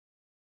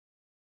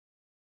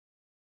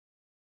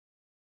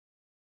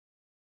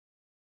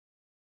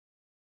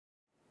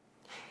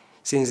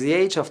Since the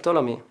age of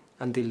Ptolemy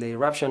until the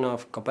eruption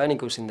of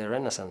Copernicus in the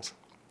Renaissance,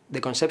 the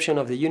conception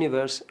of the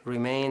universe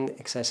remained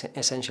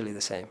essentially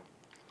the same.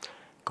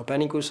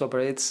 Copernicus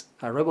operates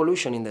a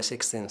revolution in the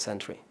 16th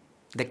century,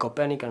 the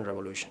Copernican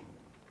revolution.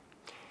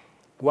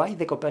 Why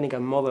the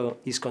Copernican model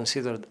is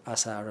considered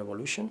as a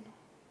revolution?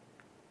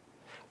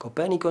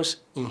 Copernicus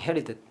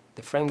inherited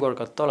the framework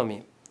of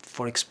Ptolemy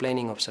for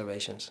explaining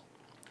observations.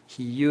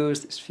 He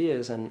used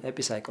spheres and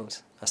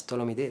epicycles, as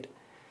Ptolemy did,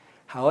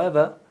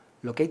 however,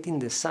 locating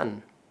the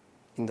Sun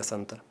in the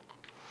center.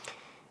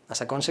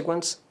 As a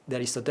consequence, the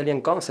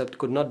Aristotelian concept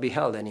could not be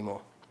held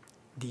anymore.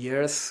 The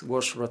Earth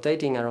was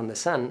rotating around the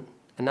Sun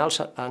and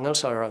also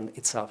around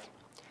itself.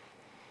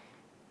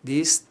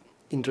 This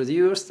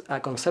introduced a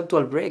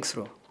conceptual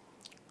breakthrough,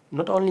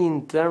 not only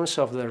in terms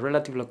of the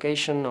relative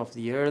location of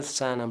the Earth,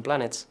 Sun, and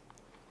planets,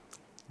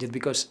 yet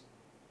because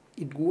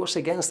it was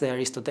against the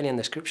Aristotelian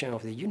description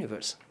of the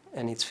universe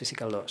and its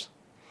physical laws.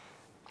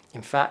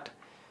 In fact,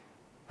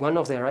 one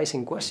of the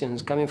arising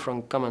questions coming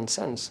from common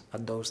sense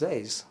at those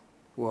days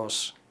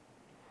was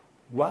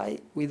why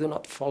we do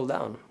not fall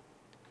down.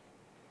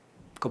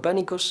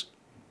 Copernicus'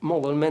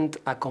 model meant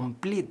a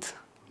complete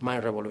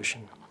mind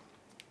revolution.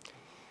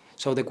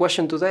 So the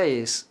question today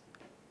is,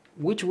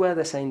 which were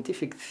the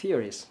scientific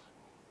theories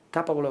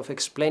capable of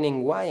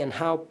explaining why and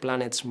how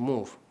planets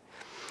move,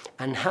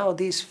 and how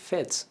this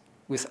fits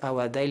with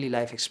our daily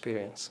life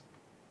experience?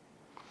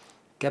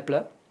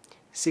 Kepler,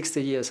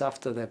 60 years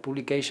after the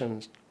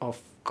publication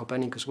of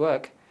Copernicus'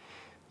 work,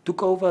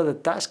 took over the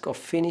task of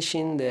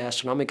finishing the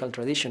astronomical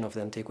tradition of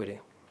the antiquity.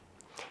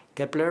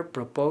 Kepler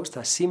proposed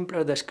a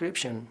simpler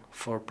description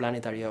for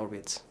planetary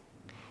orbits.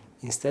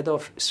 Instead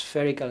of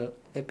spherical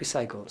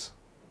epicycles,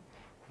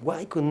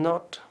 why could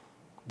not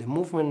the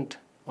movement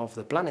of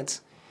the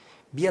planets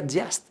be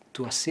adjusted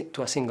to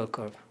a single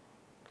curve?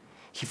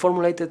 He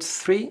formulated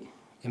 3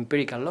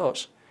 empirical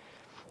laws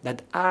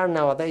that are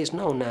nowadays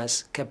known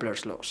as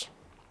Kepler's laws,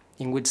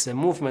 in which the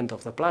movement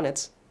of the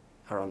planets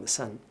around the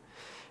Sun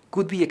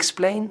could be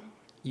explained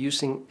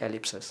using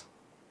ellipses.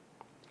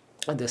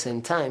 At the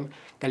same time,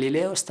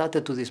 Galileo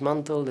started to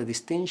dismantle the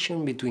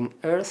distinction between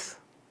Earth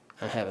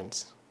and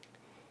heavens.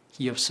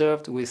 He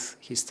observed with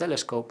his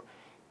telescope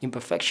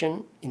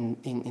imperfection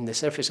in the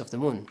surface of the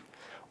Moon,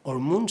 or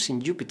moons in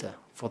Jupiter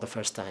for the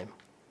first time.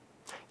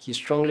 He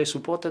strongly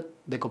supported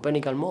the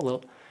Copernican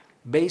model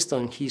based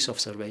on his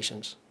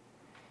observations,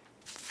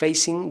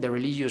 facing the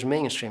religious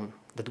mainstream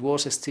that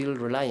was still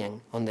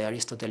relying on the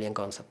Aristotelian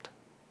concept.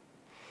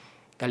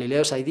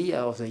 Galileo's idea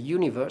of the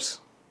universe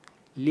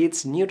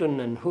leads Newton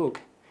and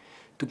Hooke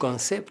to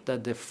conceive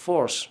that the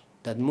force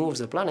that moves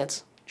the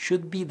planets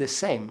should be the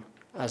same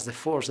as the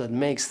force that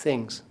makes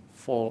things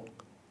fall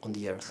on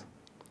the Earth.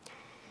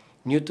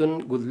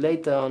 Newton would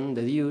later on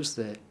deduce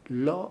the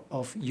law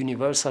of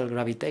universal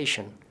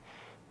gravitation,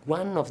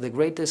 one of the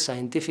greatest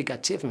scientific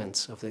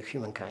achievements of the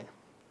humankind.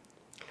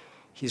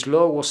 His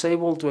law was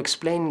able to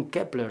explain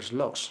Kepler's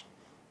laws,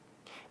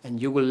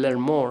 and you will learn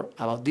more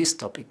about this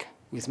topic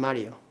with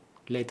Mario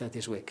later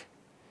this week.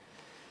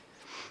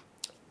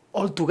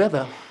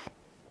 Altogether,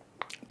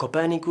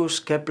 Copernicus,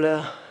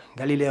 Kepler,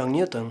 Galileo and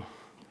Newton,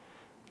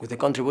 with the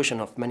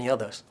contribution of many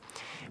others,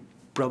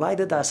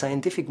 provided a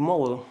scientific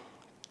model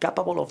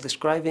capable of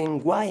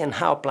describing why and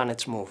how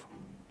planets move.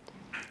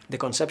 The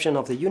conception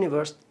of the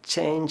universe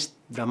changed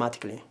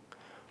dramatically,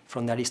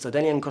 from the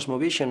Aristotelian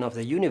cosmovision of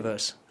the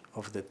universe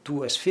of the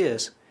 2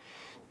 spheres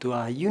to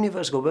a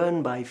universe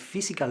governed by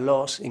physical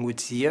laws in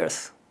which the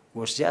Earth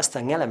was just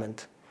an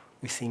element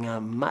within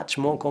a much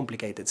more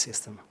complicated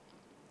system.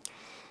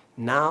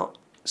 Now,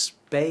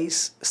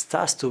 space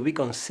starts to be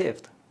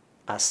conceived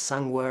as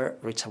somewhere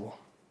reachable.